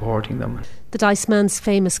 and supporting them. The Diceman's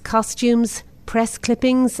famous costumes, press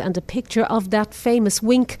clippings and a picture of that famous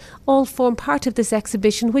wink all form part of this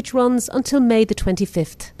exhibition, which runs until May the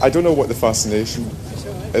 25th. I don't know what the fascination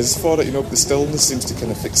is for it, but the stillness seems to kind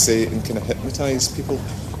of fixate and kind of hypnotise people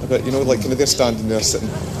a bit, they're standing there sitting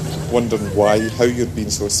wondering how you're being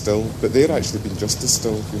so still, but they're actually being just as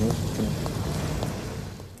still,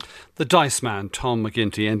 The Diceman, Tom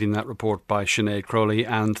McGinty, ending that report by Sinead Crowley.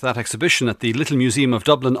 And that exhibition at the Little Museum of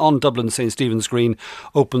Dublin on Dublin St Stephen's Green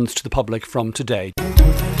opens to the public from today.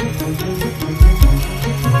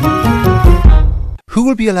 Who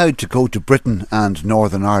will be allowed to go to Britain and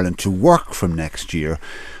Northern Ireland to work from next year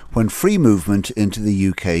when free movement into the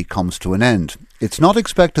UK comes to an end? It's not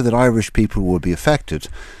expected that Irish people will be affected,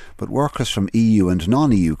 but workers from EU and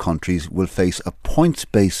non-EU countries will face a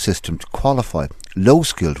points-based system to qualify.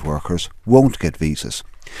 Low-skilled workers won't get visas.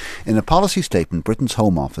 In a policy statement, Britain's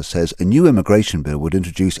Home Office says a new immigration bill would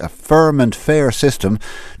introduce a firm and fair system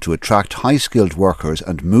to attract high-skilled workers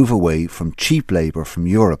and move away from cheap labour from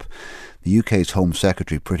Europe. The UK's Home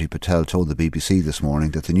Secretary Priti Patel told the BBC this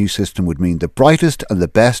morning that the new system would mean the brightest and the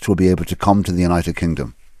best will be able to come to the United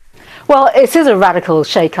Kingdom. Well, it is a radical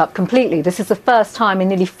shake-up completely. This is the first time in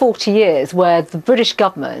nearly 40 years where the British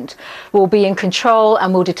government will be in control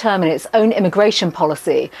and will determine its own immigration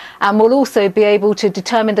policy, and will also be able to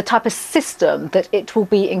determine the type of system that it will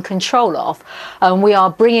be in control of. We are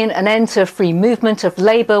bringing an end to free movement of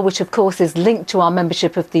labour, which of course is linked to our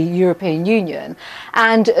membership of the European Union.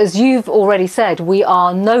 And as you've already said, we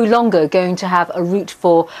are no longer going to have a route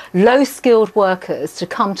for low-skilled workers to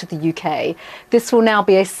come to the UK. This will now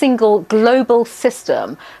be a single single global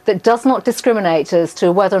system that does not discriminate as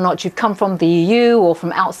to whether or not you've come from the EU or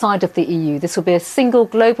from outside of the EU. This will be a single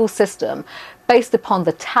global system based upon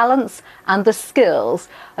the talents and the skills,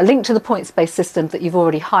 a link to the points-based system that you've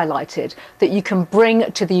already highlighted, that you can bring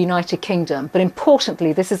to the United Kingdom. But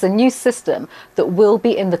importantly, this is a new system that will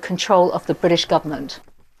be in the control of the British government.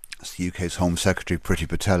 It's the UK's Home Secretary, Priti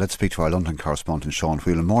Patel. Let's speak to our London correspondent, Sean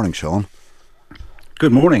Whelan. Morning, Sean.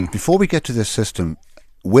 Good morning. Before we get to this system,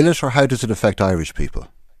 will it or how does it affect Irish people?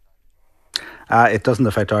 It doesn't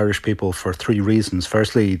affect Irish people for three reasons.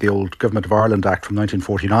 Firstly, the old Government of Ireland Act from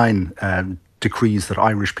 1949 decrees that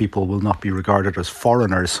Irish people will not be regarded as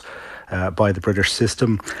foreigners by the British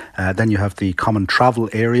system. Then you have the common travel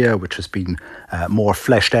area, which has been more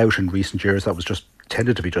fleshed out in recent years. That was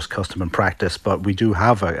tended to be just custom and practice, but we do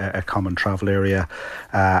have a common travel area,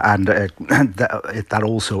 and that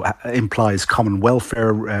also implies common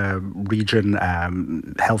welfare region,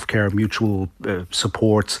 healthcare, mutual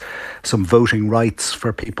supports, some voting rights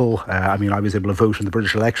for people. I was able to vote in the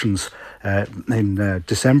British elections in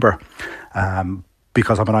December.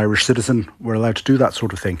 Because I'm an Irish citizen, we're allowed to do that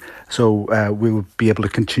sort of thing. So we will be able to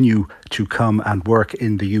continue to come and work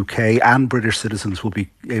in the UK, and British citizens will be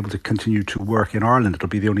able to continue to work in Ireland. It'll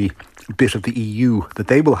be the only bit of the EU that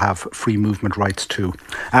they will have free movement rights to.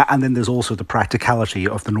 And then there's also the practicality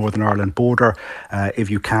of the Northern Ireland border. If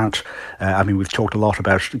you can't, we've talked a lot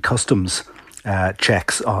about customs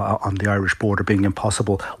checks on the Irish border being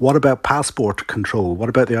impossible. What about passport control? What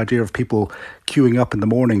about the idea of people queuing up in the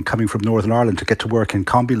morning coming from Northern Ireland to get to work in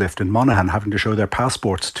Combi-Lift in Monaghan, having to show their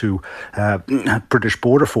passports to British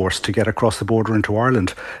Border Force to get across the border into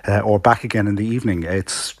Ireland or back again in the evening?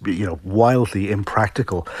 It's wildly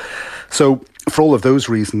impractical. So for all of those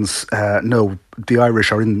reasons, no, the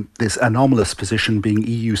Irish are in this anomalous position, being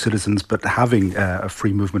EU citizens but having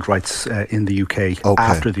free movement rights in the UK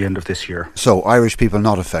after the end of this year. So Irish people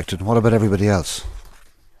not affected. What about everybody else?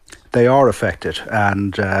 They are affected,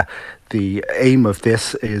 and the aim of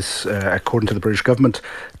this is, according to the British government,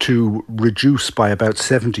 to reduce by about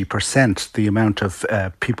 70% the amount of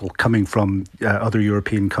people coming from other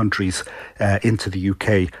European countries into the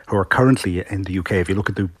UK who are currently in the UK. If you look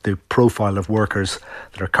at the profile of workers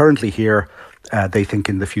that are currently here, they think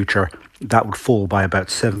in the future that would fall by about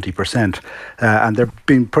 70%. And they're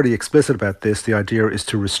being pretty explicit about this. The idea is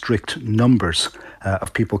to restrict numbers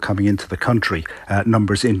of people coming into the country,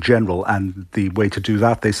 numbers in general. And the way to do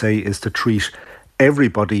that, they say, is to treat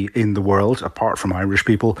everybody in the world, apart from Irish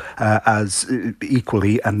people, as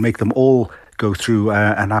equally, and make them all go through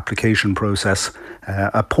an application process,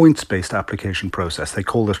 a points-based application process. They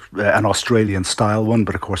call it an Australian-style one,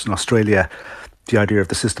 but of course in Australia, the idea of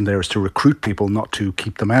the system there is to recruit people, not to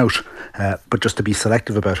keep them out, but just to be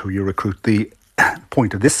selective about who you recruit. The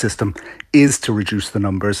point of this system is to reduce the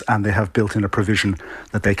numbers, and they have built in a provision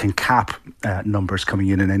that they can cap numbers coming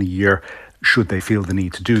in any year should they feel the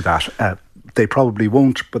need to do that. They probably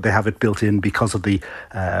won't, but they have it built in because of the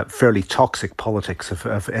fairly toxic politics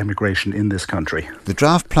of emigration in this country. The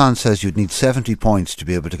draft plan says you'd need 70 points to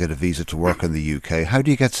be able to get a visa to work in the UK. How do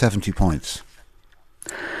you get 70 points?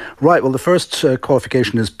 Right, well, the first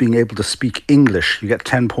qualification is being able to speak English. You get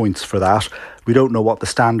 10 points for that. We don't know what the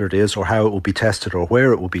standard is or how it will be tested or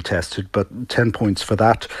where it will be tested, but 10 points for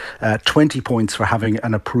that. 20 points for having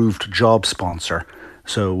an approved job sponsor.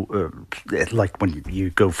 So, like when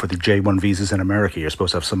you go for the J1 visas in America, you're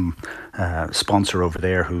supposed to have some sponsor over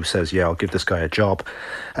there who says, yeah, I'll give this guy a job.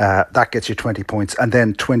 That gets you 20 points. And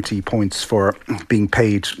then 20 points for being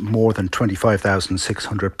paid more than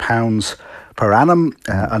 £25,600 per annum,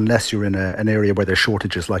 unless you're in an area where there's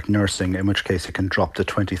shortages like nursing, in which case it can drop to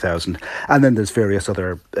 20,000. And then there's various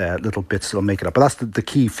other little bits that'll make it up. But that's the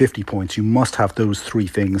key 50 points. You must have those three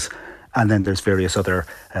things. And then there's various other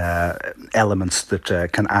elements that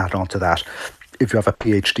can add on to that. If you have a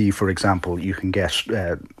PhD, for example, you can get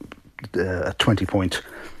a 20-point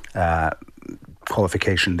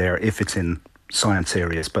qualification there if it's in science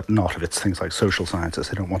areas, but not if it's things like social sciences.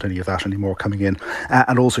 They don't want any of that anymore coming in.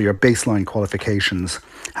 And also your baseline qualifications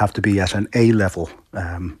have to be at an A-level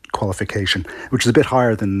qualification, which is a bit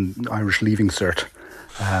higher than Irish Leaving Cert.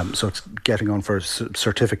 So it's getting on for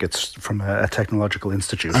certificates from a technological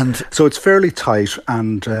institute. And so it's fairly tight,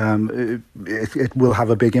 and it will have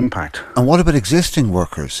a big impact. And what about existing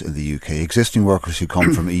workers in the UK, existing workers who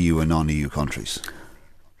come from EU and non-EU countries?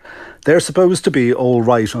 They're supposed to be all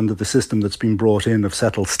right under the system that's been brought in of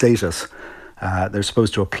settled status. They're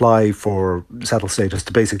supposed to apply for settled status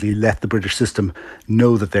to basically let the British system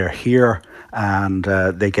know that they're here, and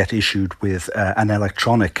they get issued with an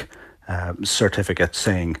electronic certificate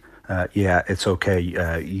saying, yeah, it's okay,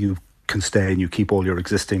 you can stay and you keep all your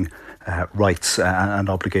existing rights and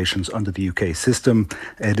obligations under the UK system.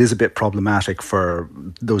 It is a bit problematic for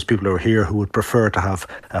those people who are here who would prefer to have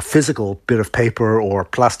a physical bit of paper or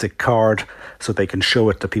plastic card so they can show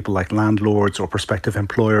it to people like landlords or prospective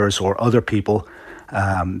employers or other people.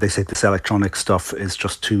 They say this electronic stuff is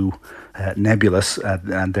just too nebulous,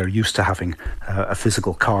 and they're used to having a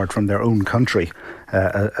physical card from their own country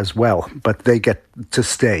as well. But they get to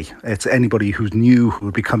stay. It's anybody who's new who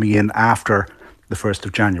would be coming in after the 1st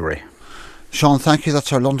of January. Sean, thank you.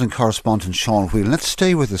 That's our London correspondent, Sean Whelan. Let's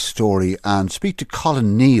stay with the story and speak to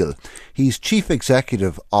Colin Neal. He's Chief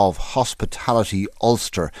Executive of Hospitality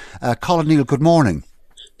Ulster. Colin Neal, good morning.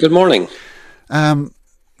 Good morning.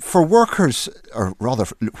 For workers, or rather,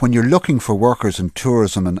 when you're looking for workers in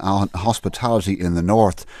tourism and hospitality in the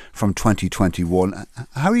north from 2021,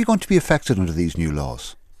 how are you going to be affected under these new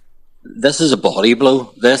laws? This is a body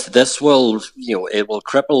blow. This will, it will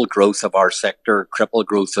cripple growth of our sector, cripple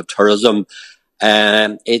growth of tourism.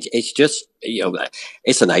 It's just,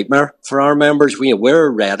 it's a nightmare for our members. We're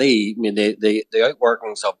ready. I mean, the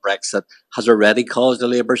outworkings of Brexit has already caused a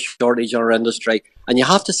labour shortage in our industry. And you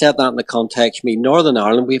have to set that in the context. I mean, Northern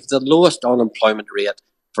Ireland, we have the lowest unemployment rate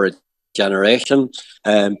for a generation.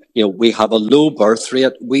 We have a low birth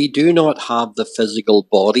rate. We do not have the physical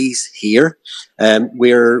bodies here.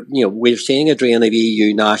 We're seeing a drain of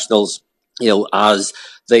EU nationals, as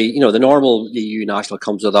the normal EU national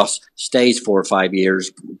comes with us, stays 4 or 5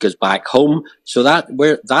 years, goes back home. So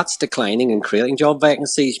that's declining and creating job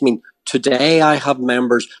vacancies. I mean, today I have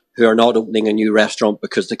members who are not opening a new restaurant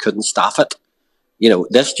because they couldn't staff it.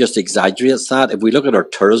 This just exaggerates that. If we look at our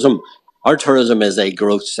tourism is a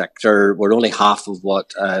growth sector. We're only half of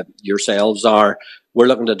what yourselves are. We're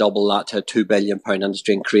looking to double that to a £2 billion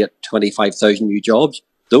industry and create 25,000 new jobs.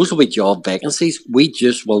 Those will be job vacancies. We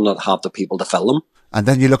just will not have the people to fill them. And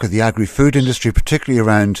then you look at the agri-food industry, particularly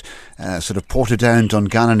around sort of Portadown,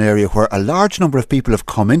 Dungannon area, where a large number of people have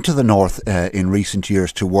come into the north in recent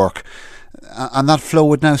years to work, and that flow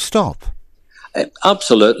would now stop.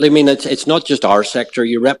 Absolutely. I mean, it's not just our sector.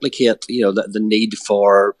 You replicate, the need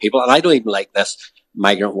for people, and I don't even like this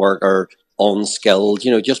migrant worker unskilled.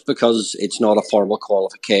 Just because it's not a formal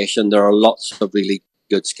qualification, there are lots of really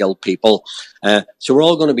good skilled people. So we're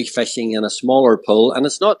all going to be fishing in a smaller pool, and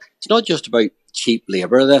it's not just about cheap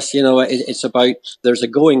labour. It's about there's a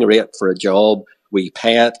going rate for a job. We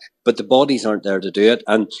pay it, but the bodies aren't there to do it.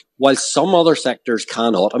 And while some other sectors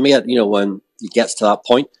can automate, when it gets to that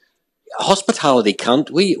point, hospitality can't.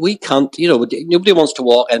 We can't. Nobody wants to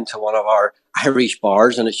walk into one of our Irish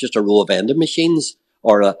bars and it's just a row of vending machines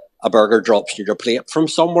or a burger drops in your plate from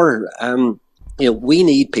somewhere. We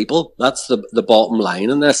need people. That's the bottom line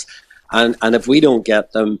in this. And if we don't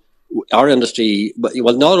get them, our industry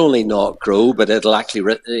will not only not grow, but it'll actually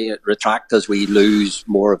retract as we lose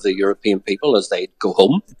more of the European people as they go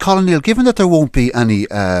home. Colin Neal, given that there won't be any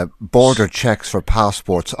border checks for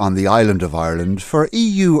passports on the island of Ireland, for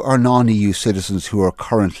EU or non-EU citizens who are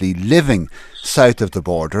currently living south of the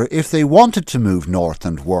border, if they wanted to move north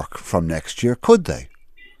and work from next year, could they?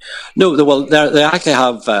 No, well, they actually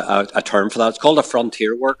have a term for that. It's called a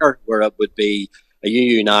frontier worker, where it would be a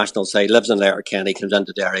EU national, say, lives in Letterkenny, comes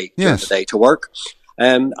into Derry during the day to work.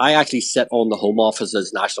 I actually sit on the Home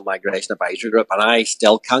Office's National Migration Advisory Group, and I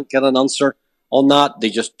still can't get an answer on that.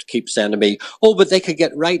 They just keep saying to me, but they could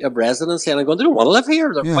get right of residency. And I'm going, they don't want to live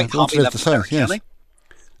here. They're quite happy living in Letterkenny.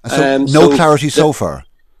 Yes. So clarity so far?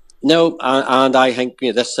 No, and I think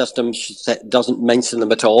this system doesn't mention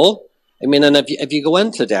them at all. I mean, and if you go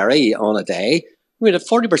into Derry on a day,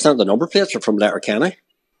 40% of the number plates are from Letterkenny.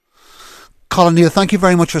 Colin Neal, thank you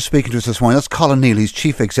very much for speaking to us this morning. That's Colin Neal, he's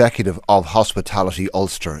Chief Executive of Hospitality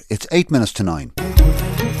Ulster. It's 8 minutes to 9.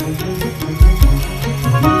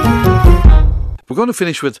 We're going to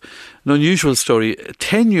finish with an unusual story. A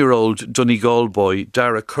 10-year-old Donegal boy,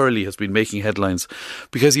 Dara Curley, has been making headlines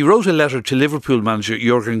because he wrote a letter to Liverpool manager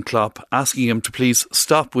Jurgen Klopp asking him to please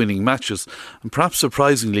stop winning matches. And perhaps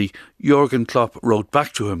surprisingly, Jurgen Klopp wrote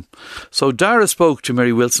back to him. So Dara spoke to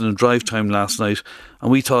Mary Wilson in Drive Time last night,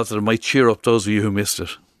 and we thought that it might cheer up those of you who missed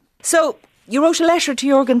it. So, you wrote a letter to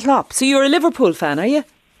Jurgen Klopp. So you're a Liverpool fan, are you?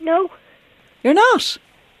 No. You're not?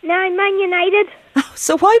 No, I'm Man United.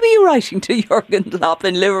 So why were you writing to Jurgen Klopp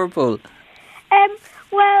in Liverpool?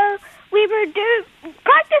 Well, we were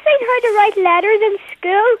practicing how to write letters in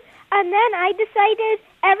school, and then I decided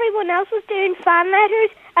everyone else was doing fan letters,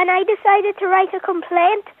 and I decided to write a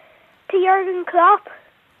complaint to Jurgen Klopp.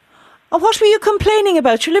 Oh, what were you complaining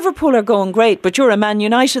about? Your Liverpool are going great, but you're a Man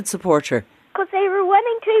United supporter. Because they were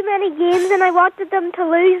winning too many games, and I wanted them to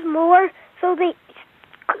lose more,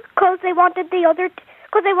 because they wanted the other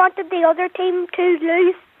because I wanted the other team to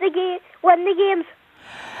lose the game, win the games.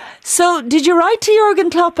 So, did you write to Jurgen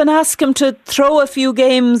Klopp and ask him to throw a few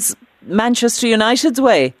games Manchester United's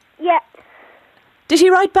way? Yeah. Did he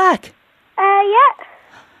write back? Yeah.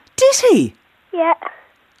 Did he? Yeah.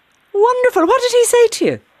 Wonderful. What did he say to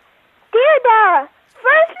you? Dear Dara,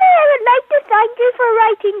 firstly I would like to thank you for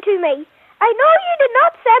writing to me. I know you did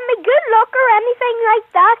not send me good luck or anything like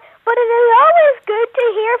that, but it is always good to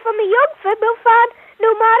hear from a young football fan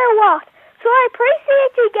no matter what, so I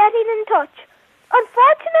appreciate you getting in touch.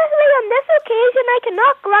 Unfortunately, on this occasion I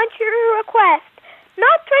cannot grant your request.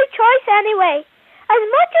 Not through choice anyway. As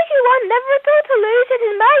much as you want Liverpool to lose, it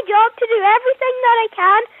is my job to do everything that I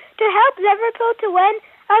can to help Liverpool to win,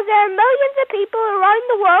 as there are millions of people around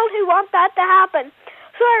the world who want that to happen.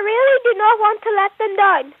 So I really do not want to let them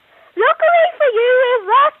down. Luckily for you, we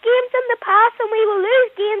have lost games in the past and we will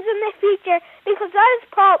lose games in the future, because that is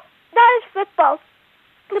football.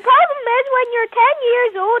 The problem is when you're 10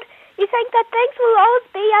 years old, you think that things will always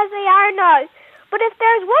be as they are now. But if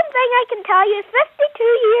there's one thing I can tell you, 52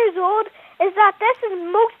 years old, is that this is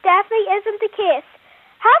most definitely isn't the case.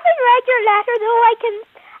 Having read your letter, though,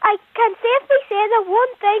 I can safely say that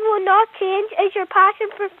one thing will not change is your passion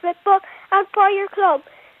for football and for your club.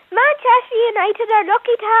 Manchester United are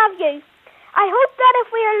lucky to have you. I hope that if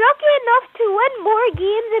we are lucky enough to win more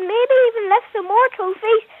games and maybe even lift some more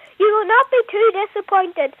trophies, you will not be too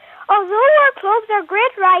disappointed. Although our clubs are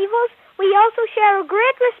great rivals, we also share a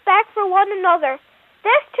great respect for one another.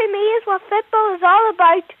 This to me is what football is all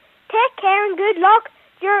about. Take care and good luck,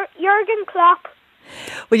 Jurgen Klopp.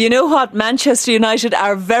 Well, you know what? Manchester United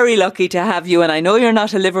are very lucky to have you, and I know you're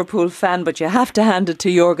not a Liverpool fan, but you have to hand it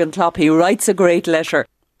to Jurgen Klopp. He writes a great letter.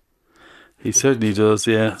 He certainly does,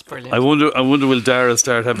 yeah. Brilliant. I wonder will Dara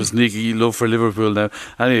start having sneaky love for Liverpool now?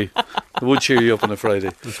 Anyway, it would cheer you up on a Friday.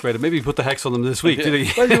 That's great. Maybe he put the hex on them this week, did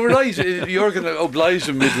he? Well, you were right. Jurgen obliged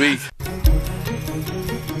him midweek.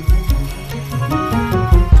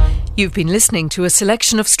 You've been listening to a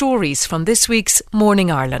selection of stories from this week's Morning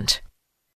Ireland.